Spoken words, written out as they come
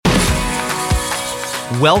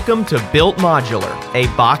Welcome to Built Modular, a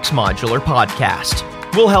Box Modular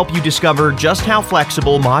podcast. We'll help you discover just how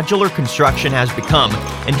flexible modular construction has become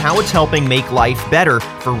and how it's helping make life better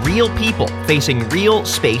for real people facing real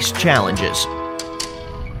space challenges.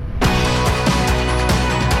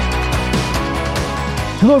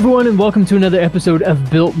 Hello, everyone, and welcome to another episode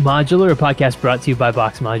of Built Modular, a podcast brought to you by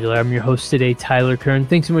Box Modular. I'm your host today, Tyler Kern.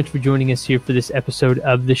 Thanks so much for joining us here for this episode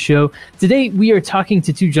of the show. Today, we are talking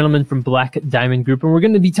to two gentlemen from Black Diamond Group, and we're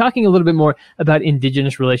going to be talking a little bit more about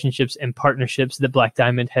Indigenous relationships and partnerships that Black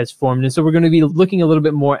Diamond has formed. And so we're going to be looking a little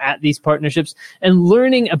bit more at these partnerships and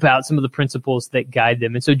learning about some of the principles that guide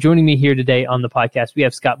them. And so joining me here today on the podcast, we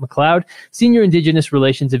have Scott McLeod, Senior Indigenous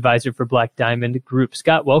Relations Advisor for Black Diamond Group.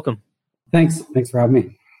 Scott, welcome. Thanks for having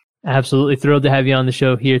me. Absolutely thrilled to have you on the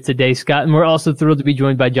show here today, Scott. And we're also thrilled to be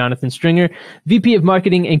joined by Jonathan Stringer, VP of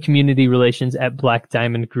Marketing and Community Relations at Black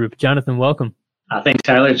Diamond Group. Jonathan, welcome. Thanks,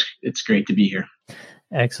 Tyler. It's great to be here.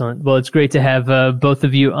 Excellent. Well, it's great to have both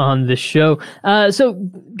of you on the show. So,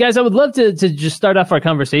 guys, I would love to just start off our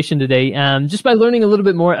conversation today just by learning a little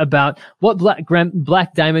bit more about what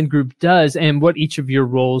Black Diamond Group does and what each of your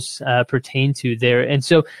roles pertain to there. And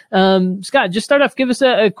so, Scott, just start off, give us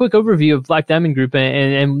a quick overview of Black Diamond Group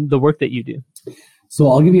and the work that you do.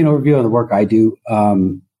 So I'll give you an overview of the work I do.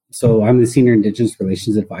 So I'm the Senior Indigenous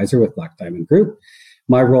Relations Advisor with Black Diamond Group.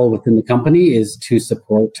 My role within the company is to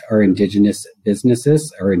support our Indigenous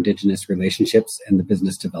businesses, our Indigenous relationships, and the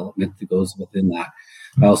business development that goes within that.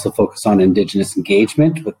 I also focus on Indigenous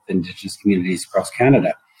engagement with Indigenous communities across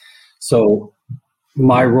Canada. So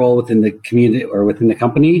my role within the community or within the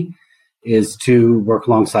company is to work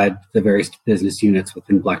alongside the various business units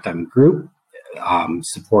within Black Diamond Group,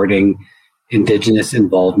 supporting Indigenous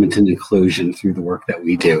involvement and inclusion through the work that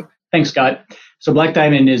we do. Thanks, Scott. So Black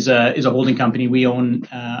Diamond is a holding company. We own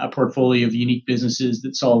a portfolio of unique businesses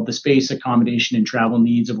that solve the space, accommodation, and travel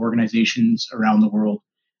needs of organizations around the world.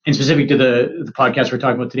 And specific to the podcast we're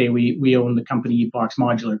talking about today, we own the company Box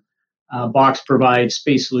Modular. Box provides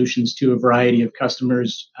space solutions to a variety of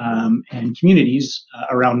customers and communities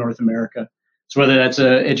around North America. So whether that's an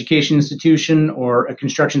education institution or a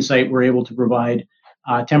construction site, we're able to provide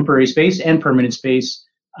temporary space and permanent space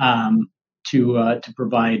to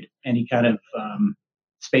provide any kind of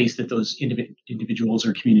space that those individuals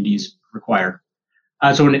or communities require.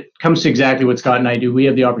 So when it comes to exactly what Scott and I do, we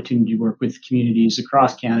have the opportunity to work with communities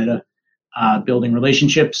across Canada, building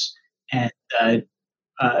relationships. And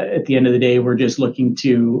at the end of the day, we're just looking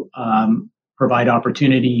to provide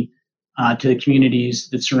opportunity to the communities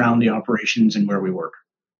that surround the operations and where we work.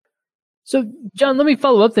 So, John, let me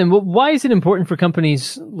follow up then. Why is it important for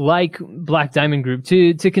companies like Black Diamond Group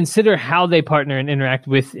to consider how they partner and interact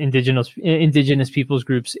with Indigenous peoples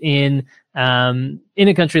groups in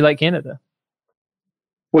a country like Canada?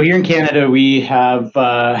 Well, here in Canada, we've got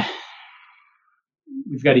a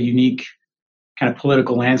unique kind of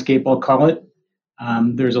political landscape, I'll call it.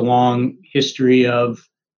 There's a long history of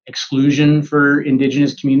exclusion for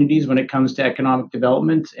Indigenous communities when it comes to economic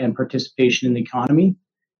development and participation in the economy.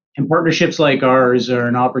 And partnerships like ours are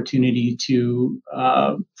an opportunity to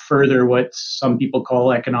further what some people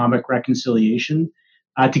call economic reconciliation,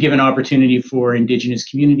 to give an opportunity for Indigenous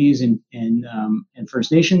communities and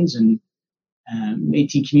First Nations and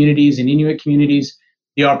Métis communities and Inuit communities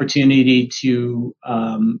the opportunity to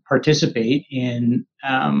participate in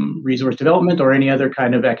resource development or any other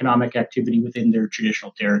kind of economic activity within their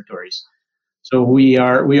traditional territories. So we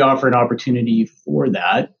offer an opportunity for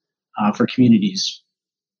that for communities.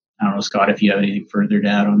 I don't know, Scott, if you have anything further to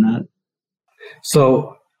add on that.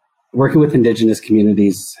 So working with Indigenous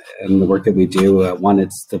communities and the work that we do, one,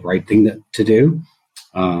 it's the right thing to do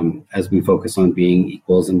as we focus on being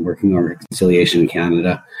equals and working on reconciliation in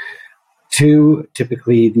Canada. Two,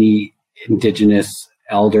 typically the Indigenous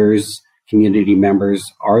elders, community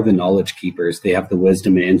members are the knowledge keepers. They have the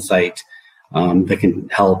wisdom and insight that can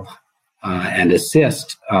help and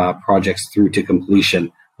assist projects through to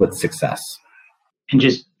completion with success. And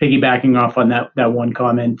just piggybacking off on that one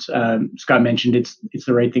comment, Scott mentioned it's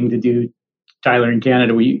the right thing to do. Tyler, in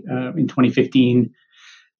Canada, we in 2015,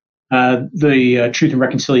 the Truth and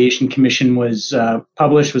Reconciliation Commission was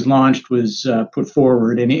launched, was put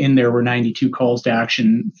forward, and in there were 92 calls to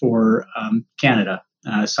action for Canada.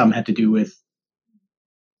 Some had to do with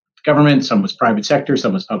government, some was private sector,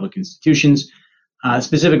 some was public institutions.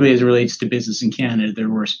 Specifically, as it relates to business in Canada, there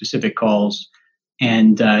were specific calls,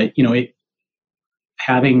 and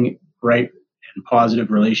having right and positive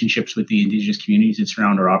relationships with the Indigenous communities that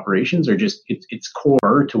surround our operations are just it's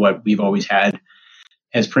core to what we've always had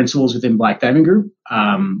as principles within Black Diamond Group.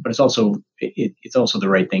 But it's also the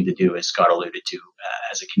right thing to do, as Scott alluded to,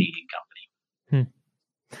 as a Canadian company.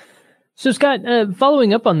 So Scott,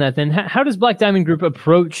 following up on that, then, how does Black Diamond Group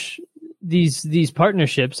approach these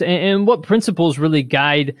partnerships, and what principles really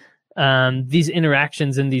guide these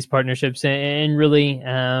interactions in these partnerships, and really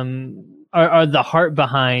are the heart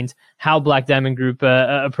behind how Black Diamond Group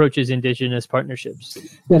approaches Indigenous partnerships?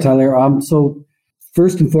 Yeah, Tyler. So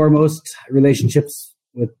first and foremost, relationships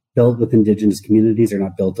built with Indigenous communities are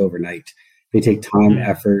not built overnight. They take time,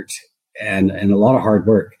 effort, and a lot of hard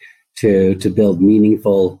work to build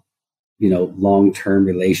meaningful, long-term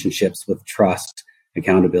relationships with trust,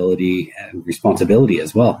 accountability, and responsibility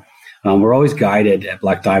as well. We're always guided at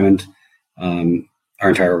Black Diamond, our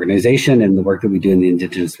entire organization, and the work that we do in the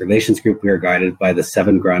Indigenous Relations Group. We are guided by the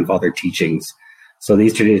 7 grandfather teachings. So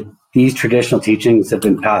these traditional teachings have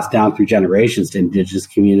been passed down through generations to Indigenous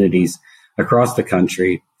communities across the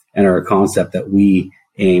country, and are a concept that we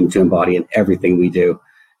aim to embody in everything we do.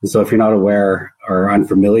 And so if you're not aware or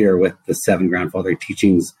unfamiliar with the 7 grandfather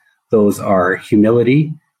teachings, those are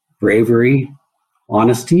humility, bravery,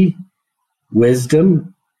 honesty,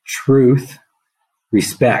 wisdom, truth,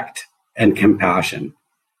 respect, and compassion.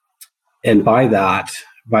 And by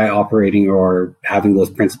operating or having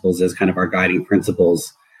those principles as kind of our guiding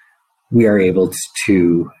principles, we are able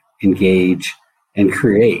to engage and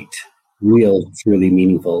create real, truly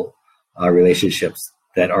meaningful relationships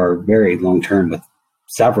that are very long-term with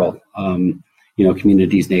several,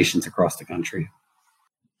 communities, nations across the country.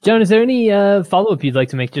 John, is there any follow-up you'd like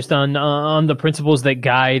to make just on the principles that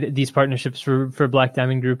guide these partnerships for Black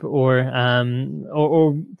Diamond Group, or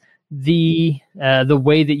the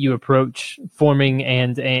way that you approach forming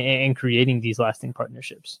and creating these lasting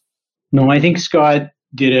partnerships? No, I think Scott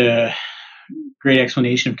did a great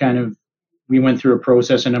explanation of kind of, we went through a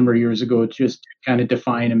process a number of years ago just to kind of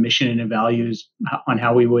define a mission and a values on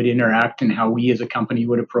how we would interact and how we as a company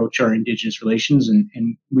would approach our Indigenous relations.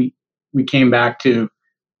 And we came back to,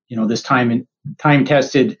 this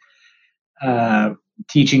time-tested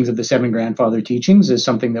teachings of the 7 grandfather teachings is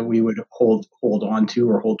something that we would hold on to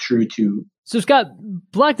or hold true to. So Scott,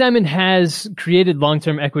 Black Diamond has created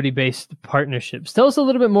long-term equity-based partnerships. Tell us a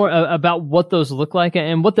little bit more about what those look like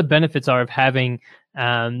and what the benefits are of having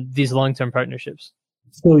these long-term partnerships.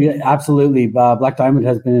 So yeah, absolutely. Black Diamond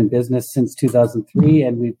has been in business since 2003,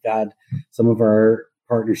 and we've had some of our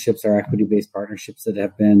partnerships, our equity-based partnerships, that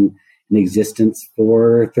have been in existence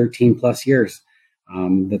for 13 plus years.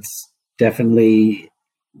 That's definitely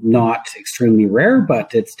not extremely rare,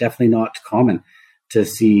 but it's definitely not common to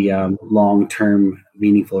see long-term,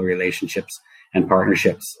 meaningful relationships and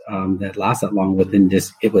partnerships that last that long with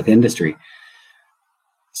industry.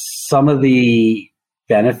 Some of the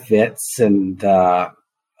benefits and I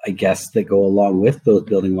guess that go along with those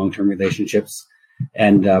building long-term relationships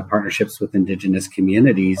and partnerships with Indigenous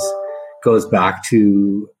communities goes back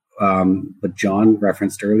to what John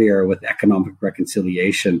referenced earlier with economic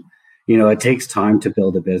reconciliation. It takes time to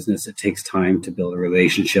build a business. It takes time to build a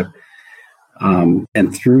relationship.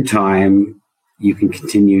 And through time, you can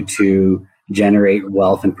continue to generate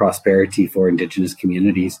wealth and prosperity for Indigenous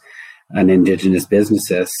communities and Indigenous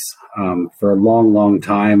businesses for a long, long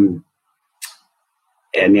time,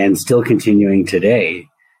 and still continuing today.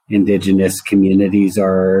 Indigenous communities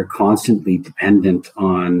are constantly dependent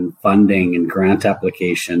on funding and grant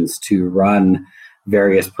applications to run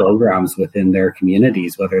various programs within their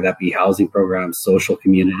communities, whether that be housing programs, social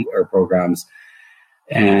community or programs.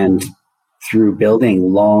 And through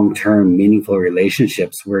building long-term meaningful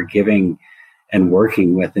relationships, we're giving and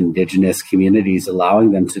working with Indigenous communities,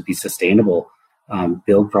 allowing them to be sustainable,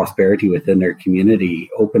 build prosperity within their community,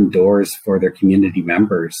 open doors for their community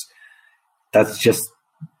members. That's just,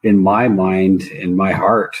 in my mind, in my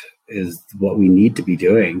heart, is what we need to be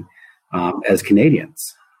doing as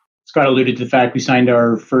Canadians. Scott alluded to the fact we signed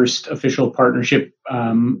our first official partnership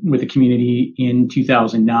with the community in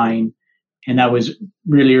 2009. And that was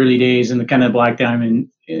really early days in the kind of Black Diamond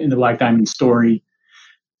story.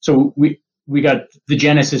 So we got the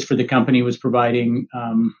genesis for the company was providing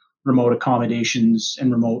remote accommodations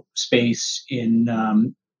and remote space in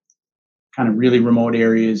kind of really remote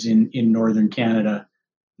areas in northern Canada.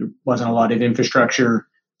 There wasn't a lot of infrastructure.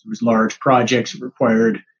 There was large projects that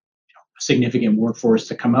required a significant workforce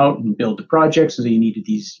to come out and build the projects. So you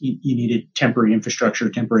needed temporary infrastructure,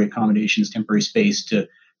 temporary accommodations, temporary space to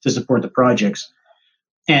support the projects.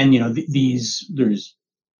 And, there's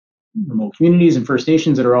remote communities and First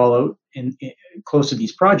Nations that are all out in close to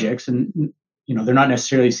these projects. And, they're not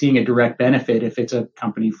necessarily seeing a direct benefit if it's a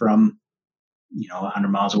company from, 100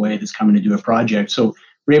 miles away that's coming to do a project. So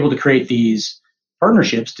we're able to create these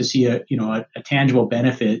partnerships to see a tangible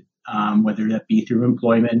benefit, whether that be through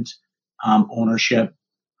employment, ownership,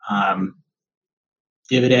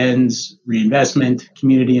 dividends, reinvestment,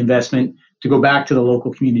 community investment to go back to the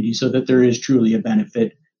local community so that there is truly a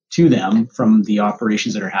benefit to them from the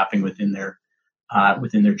operations that are happening within their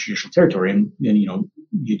traditional territory. And then,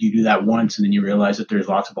 you do that once, and then you realize that there's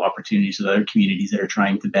lots of opportunities with other communities that are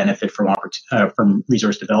trying to benefit from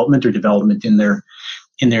resource development or development in their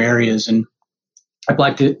areas. And at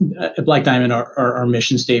Black Diamond, our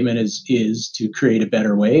mission statement is to create a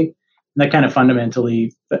better way. And that kind of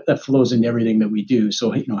fundamentally that flows into everything that we do.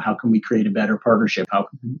 So, how can we create a better partnership? How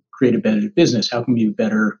can we create a better business? How can we be a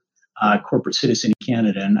better corporate citizen in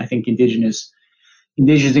Canada? And I think Indigenous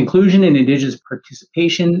inclusion and Indigenous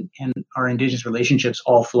participation and our Indigenous relationships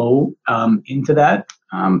all flow into that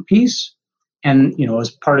piece. And, as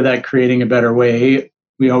part of that, creating a better way,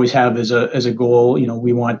 we always have as a goal,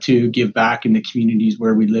 we want to give back in the communities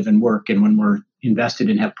where we live and work. And when we're invested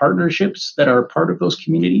and have partnerships that are part of those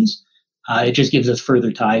communities, it just gives us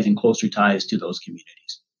further ties and closer ties to those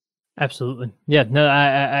communities. Absolutely. Yeah, no,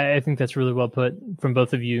 I think that's really well put from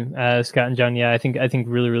both of you, Scott and John. Yeah, I think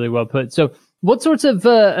really, really well put. So what sorts of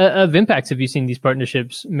impacts have you seen these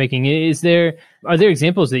partnerships making? Are there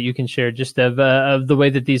examples that you can share just of the way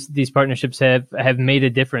that these partnerships have made a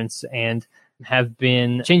difference and have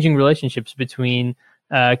been changing relationships between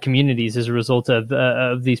communities as a result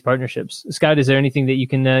of these partnerships? Scott, is there anything that you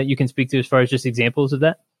can speak to as far as just examples of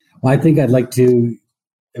that? Well, I think I'd like to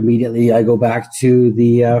immediately I go back to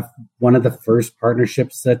the one of the first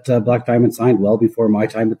partnerships that Black Diamond signed well before my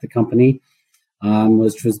time at the company,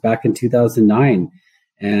 which was back in 2009.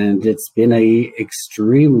 And it's been a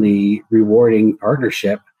extremely rewarding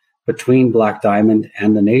partnership between Black Diamond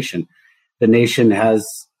and the nation. The nation has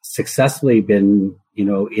successfully been,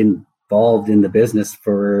 involved in the business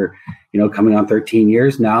for, coming on 13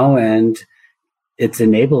 years now. And it's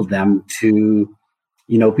enabled them to,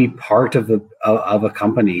 be part of a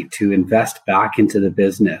company, to invest back into the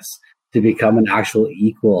business, to become an actual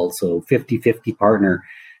equal. So 50-50 partner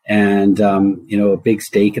and, a big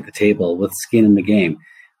stake at the table with skin in the game.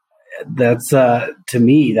 That's, to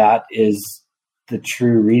me, that is the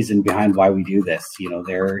true reason behind why we do this.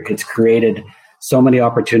 It's created so many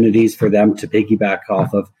opportunities for them to piggyback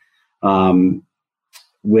off of,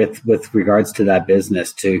 with regards to that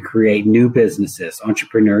business, to create new businesses,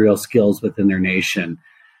 entrepreneurial skills within their nation,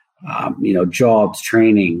 jobs,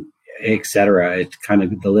 training, etc. It kind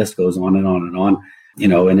of, the list goes on and on and on,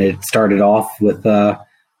 and it started off with, a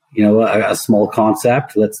small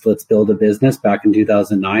concept. Let's build a business back in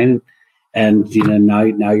 2009. And,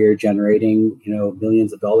 now you're generating,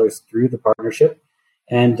 millions of dollars through the partnership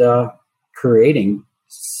and, creating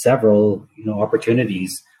several,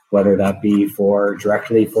 opportunities, whether that be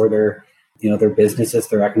directly for their, their businesses,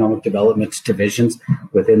 their economic development divisions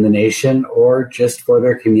within the nation, or just for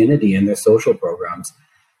their community and their social programs.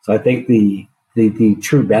 So I think the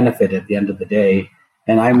true benefit at the end of the day,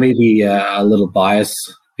 and I may be a little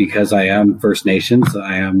biased because I am First Nations,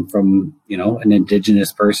 I am from, an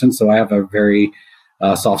Indigenous person. So I have a very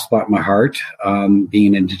soft spot in my heart,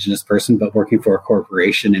 being an Indigenous person, but working for a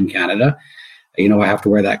corporation in Canada. I have to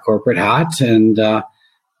wear that corporate hat, and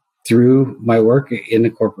through my work in the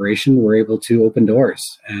corporation, we're able to open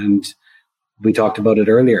doors. And we talked about it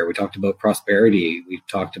earlier. We talked about prosperity. We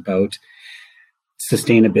talked about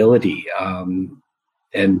sustainability.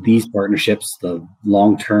 And these partnerships, the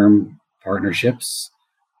long-term partnerships,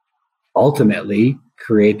 ultimately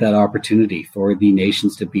create that opportunity for the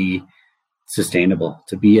nations to be sustainable,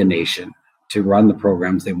 to be a nation, to run the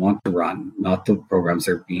programs they want to run, not the programs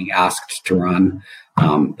they're being asked to run,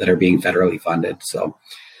 that are being federally funded. So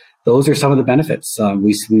those are some of the benefits.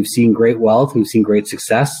 We've seen great wealth, we've seen great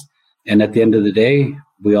success, and at the end of the day,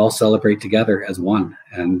 we all celebrate together as one.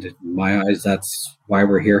 And in my eyes, that's why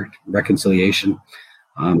we're here: reconciliation,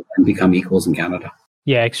 and become equals in Canada.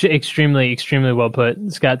 Yeah, extremely, extremely well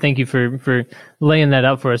put, Scott. Thank you for laying that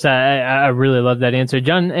out for us. I really love that answer,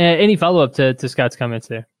 John. Any follow up to Scott's comments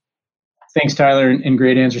there? Thanks, Tyler, and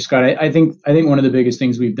great answer, Scott. I think one of the biggest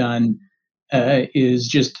things we've done is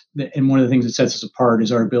just, and one of the things that sets us apart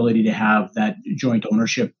is our ability to have that joint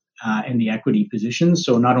ownership and the equity positions.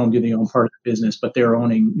 So not only do they own part of the business, but they're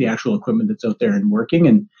owning the actual equipment that's out there and working,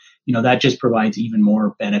 and that just provides even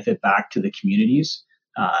more benefit back to the communities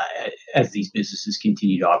as these businesses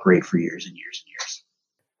continue to operate for years and years and years.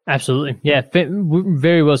 Absolutely. Yeah.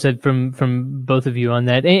 Very well said from both of you on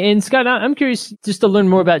that. And Scott, I'm curious just to learn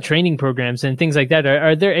more about training programs and things like that.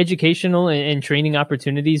 Are there educational and training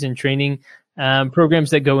opportunities and training programs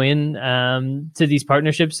that go in to these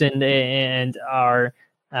partnerships and are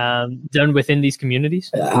done within these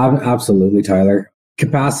communities? Absolutely, Tyler.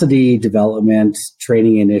 capacity development,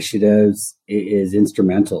 training initiatives is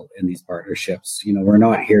instrumental in these partnerships. We're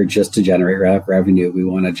not here just to generate revenue. We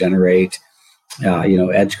want to generate,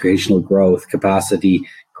 educational growth, capacity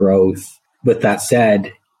growth. With that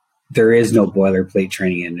said, there is no boilerplate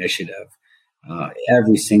training initiative.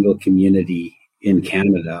 Every single community in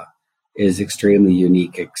Canada is extremely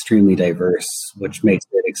unique, extremely diverse, which makes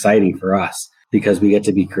it exciting for us because we get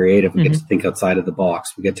to be creative. We get to think outside of the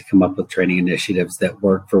box. We get to come up with training initiatives that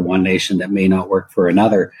work for one nation that may not work for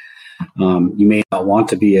another. You may not want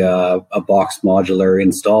to be a box modular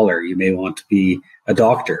installer. You may want to be a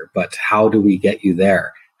doctor, but how do we get you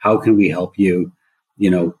there? How can we help you,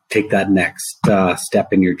 take that next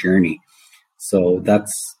step in your journey? So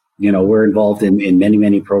that's, we're involved in many,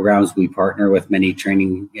 many programs. We partner with many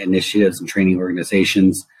training initiatives and training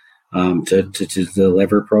organizations to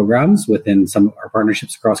deliver programs within some of our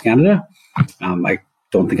partnerships across Canada. I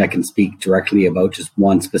don't think I can speak directly about just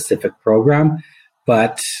one specific program,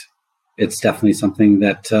 but it's definitely something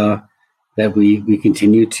that we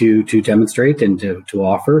continue to demonstrate and to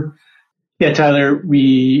offer. Yeah, Tyler,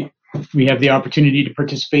 we have the opportunity to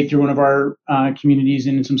participate through one of our communities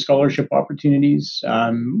in some scholarship opportunities.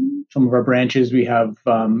 Some of our branches, we have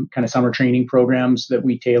kind of summer training programs that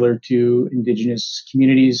we tailor to Indigenous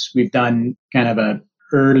communities. We've done kind of a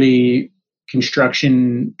early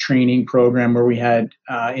construction training program where we had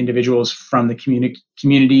individuals from the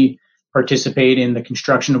community participate in the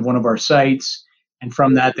construction of one of our sites. And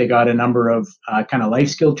from that, they got a number of kind of life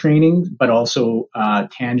skill training, but also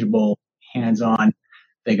tangible, hands-on.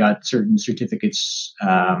 They got certain certificates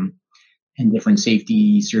and different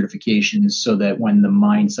safety certifications so that when the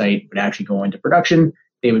mine site would actually go into production,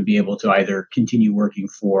 they would be able to either continue working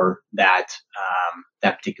for that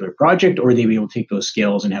particular project, or they'd be able to take those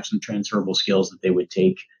skills and have some transferable skills that they would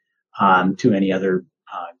take to any other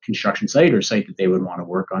construction site or site that they would want to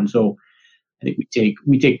work on. So I think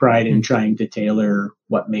we take pride in trying to tailor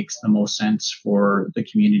what makes the most sense for the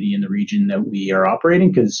community and the region that we are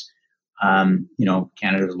operating, because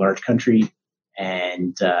Canada is a large country,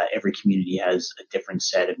 and every community has a different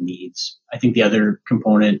set of needs. I think the other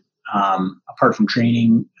component, apart from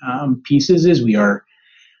training pieces, is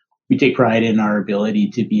we take pride in our ability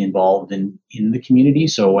to be involved in the community.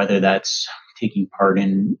 So whether that's taking part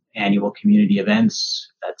in annual community events,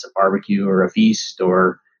 that's a barbecue or a feast,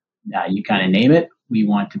 or you kind of name it, we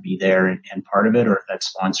want to be there and part of it. Or if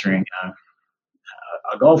that's sponsoring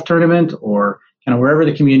a golf tournament, or kind of wherever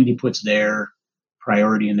the community puts their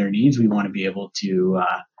priority and their needs, we want to be able to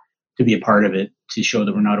be a part of it, to show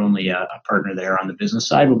that we're not only a partner there on the business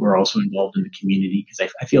side, but we're also involved in the community.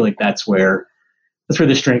 Because I feel like that's where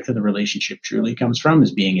the strength of the relationship truly comes from,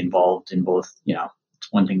 is being involved in both.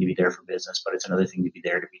 It's one thing to be there for business, but it's another thing to be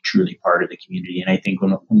there to be truly part of the community. And I think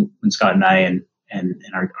when Scott and I and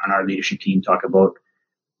our leadership team talk about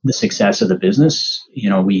the success of the business,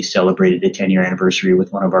 we celebrated a 10-year anniversary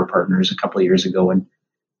with one of our partners a couple of years ago, and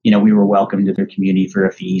we were welcomed to their community for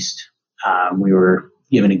a feast. We were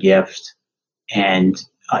given a gift, and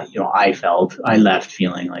I left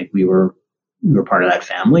feeling like we were part of that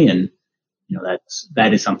family, and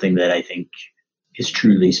that is something that I think is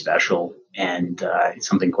truly special, and it's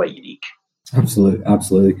something quite unique.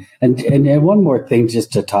 Absolutely. And one more thing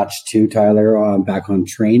just to touch too, Tyler, back on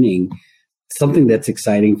training, something that's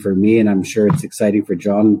exciting for me, and I'm sure it's exciting for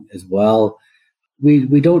John as well.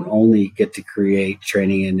 We don't only get to create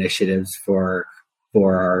training initiatives for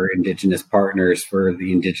our Indigenous partners, for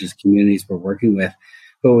the Indigenous communities we're working with,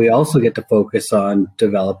 but we also get to focus on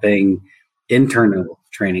developing internal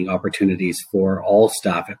training opportunities for all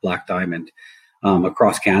staff at Black Diamond.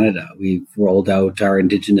 Across Canada, we've rolled out our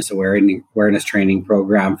Indigenous awareness training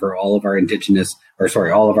program for all of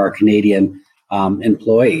our Canadian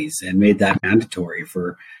employees, and made that mandatory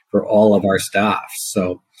for all of our staff.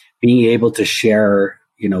 So being able to share,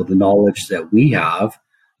 the knowledge that we have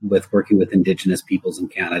with working with Indigenous peoples in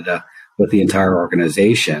Canada with the entire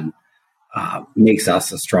organization makes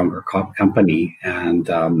us a stronger company. And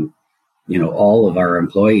all of our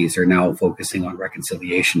employees are now focusing on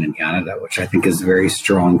reconciliation in Canada, which I think is a very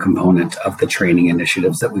strong component of the training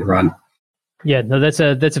initiatives that we run. Yeah, no, that's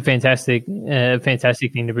a fantastic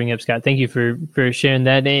thing to bring up, Scott. Thank you for sharing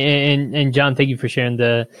that, and John, thank you for sharing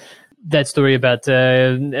the that story about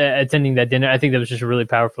attending that dinner. I think that was just a really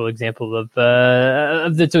powerful example of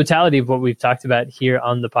the totality of what we've talked about here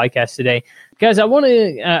on the podcast today. Guys, I want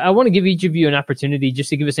to give each of you an opportunity just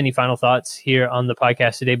to give us any final thoughts here on the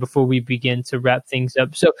podcast today before we begin to wrap things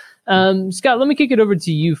up. So, Scott, let me kick it over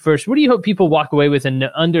to you first. What do you hope people walk away with and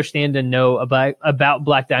understand and know about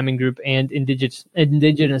Black Diamond Group and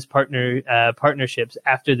Indigenous partnerships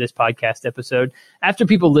after this podcast episode? After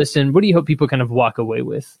people listen, what do you hope people kind of walk away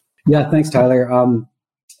with? Yeah, thanks, Tyler.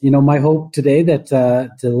 My hope today that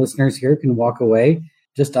the listeners here can walk away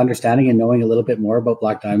just understanding and knowing a little bit more about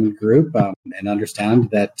Black Diamond Group and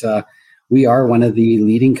understand that we are one of the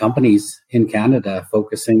leading companies in Canada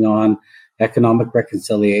focusing on economic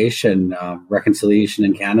reconciliation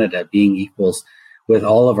in Canada, being equals with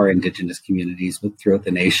all of our Indigenous communities throughout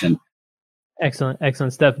the nation.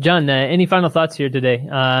 Excellent stuff. John, any final thoughts here today?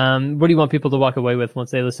 What do you want people to walk away with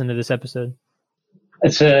once they listen to this episode?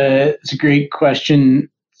 It's a great question,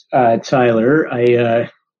 Tyler.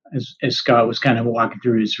 As Scott was kind of walking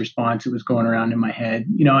through his response, it was going around in my head.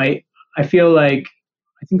 I feel like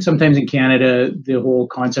I think sometimes in Canada, the whole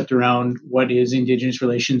concept around what is Indigenous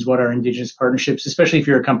relations, what are Indigenous partnerships, especially if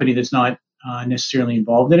you're a company that's not necessarily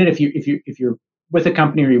involved in it. If you're with a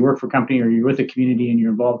company or you work for a company or you're with a community and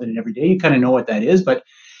you're involved in it every day, you kind of know what that is. But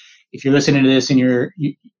if you're listening to this and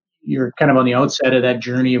you're kind of on the outset of that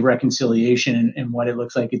journey of reconciliation and what it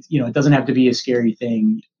looks like, it doesn't have to be a scary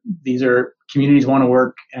thing. These are communities want to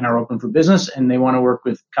work and are open for business, and they want to work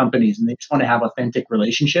with companies, and they just want to have authentic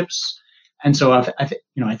relationships. And so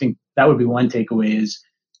I think that would be one takeaway is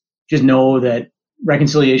just know that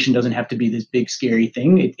reconciliation doesn't have to be this big scary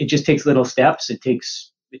thing. It just takes little steps. It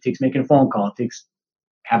takes making a phone call. It takes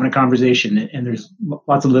having a conversation, and there's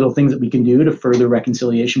lots of little things that we can do to further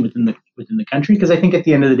reconciliation within the country. Because I think at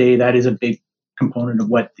the end of the day, that is a big component of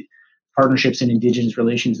what partnerships and Indigenous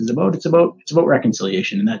relations is about. It's about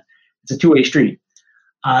reconciliation, and that it's a two-way street.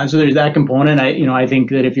 So there's that component. I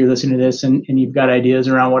think that if you're listening to this and you've got ideas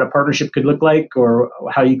around what a partnership could look like or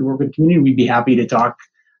how you could work with the community, we'd be happy to talk.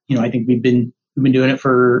 I think we've been doing it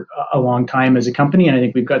for a long time as a company, and I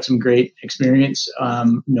think we've got some great experience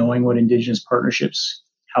knowing what Indigenous partnerships,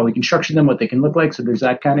 how we can structure them, what they can look like. So there's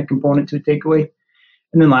that kind of component to a takeaway.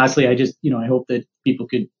 And then lastly, I just, I hope that people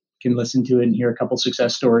can listen to it and hear a couple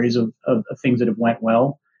success stories of things that have went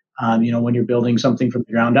well. When you're building something from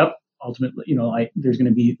the ground up, ultimately, there's going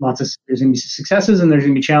to be successes and there's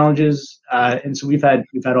going to be challenges. And so we've had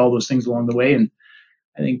all those things along the way. And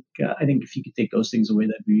I think if you could take those things away,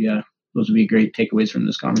 those would be great takeaways from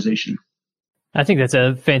this conversation. I think that's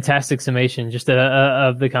a fantastic summation just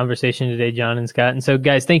of the conversation today, John and Scott. And so,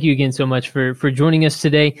 guys, thank you again so much for joining us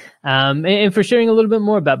today and for sharing a little bit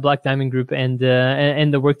more about Black Diamond Group and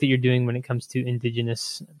the work that you're doing when it comes to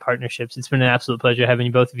Indigenous partnerships. It's been an absolute pleasure having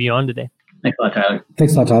both of you on today. Thanks a lot, Tyler.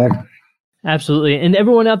 Thanks a lot, Tyler. Absolutely. And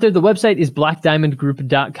everyone out there, the website is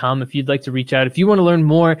blackdiamondgroup.com. If you'd like to reach out, if you want to learn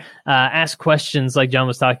more, ask questions like John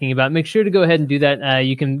was talking about, make sure to go ahead and do that.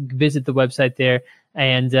 You can visit the website there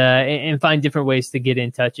and find different ways to get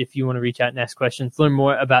in touch if you want to reach out and ask questions, learn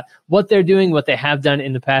more about what they're doing, what they have done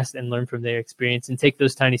in the past, and learn from their experience and take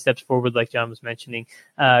those tiny steps forward like John was mentioning.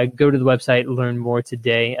 Go to the website, learn more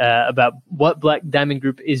today about what Black Diamond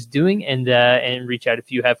Group is doing, and reach out if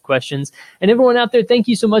you have questions. And everyone out there, thank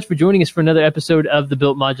you so much for joining us for another episode of the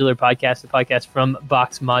Built Modular Podcast, the podcast from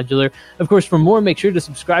Box Modular. Of course, for more, make sure to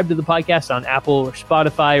subscribe to the podcast on Apple or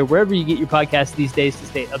Spotify or wherever you get your podcasts these days to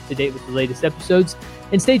stay up to date with the latest episodes.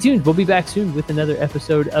 And stay tuned. We'll be back soon with another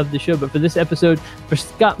episode of the show. But for this episode, for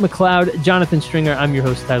Scott McLeod, Jonathan Stringer, I'm your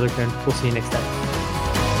host, Tyler Kern. We'll see you next time.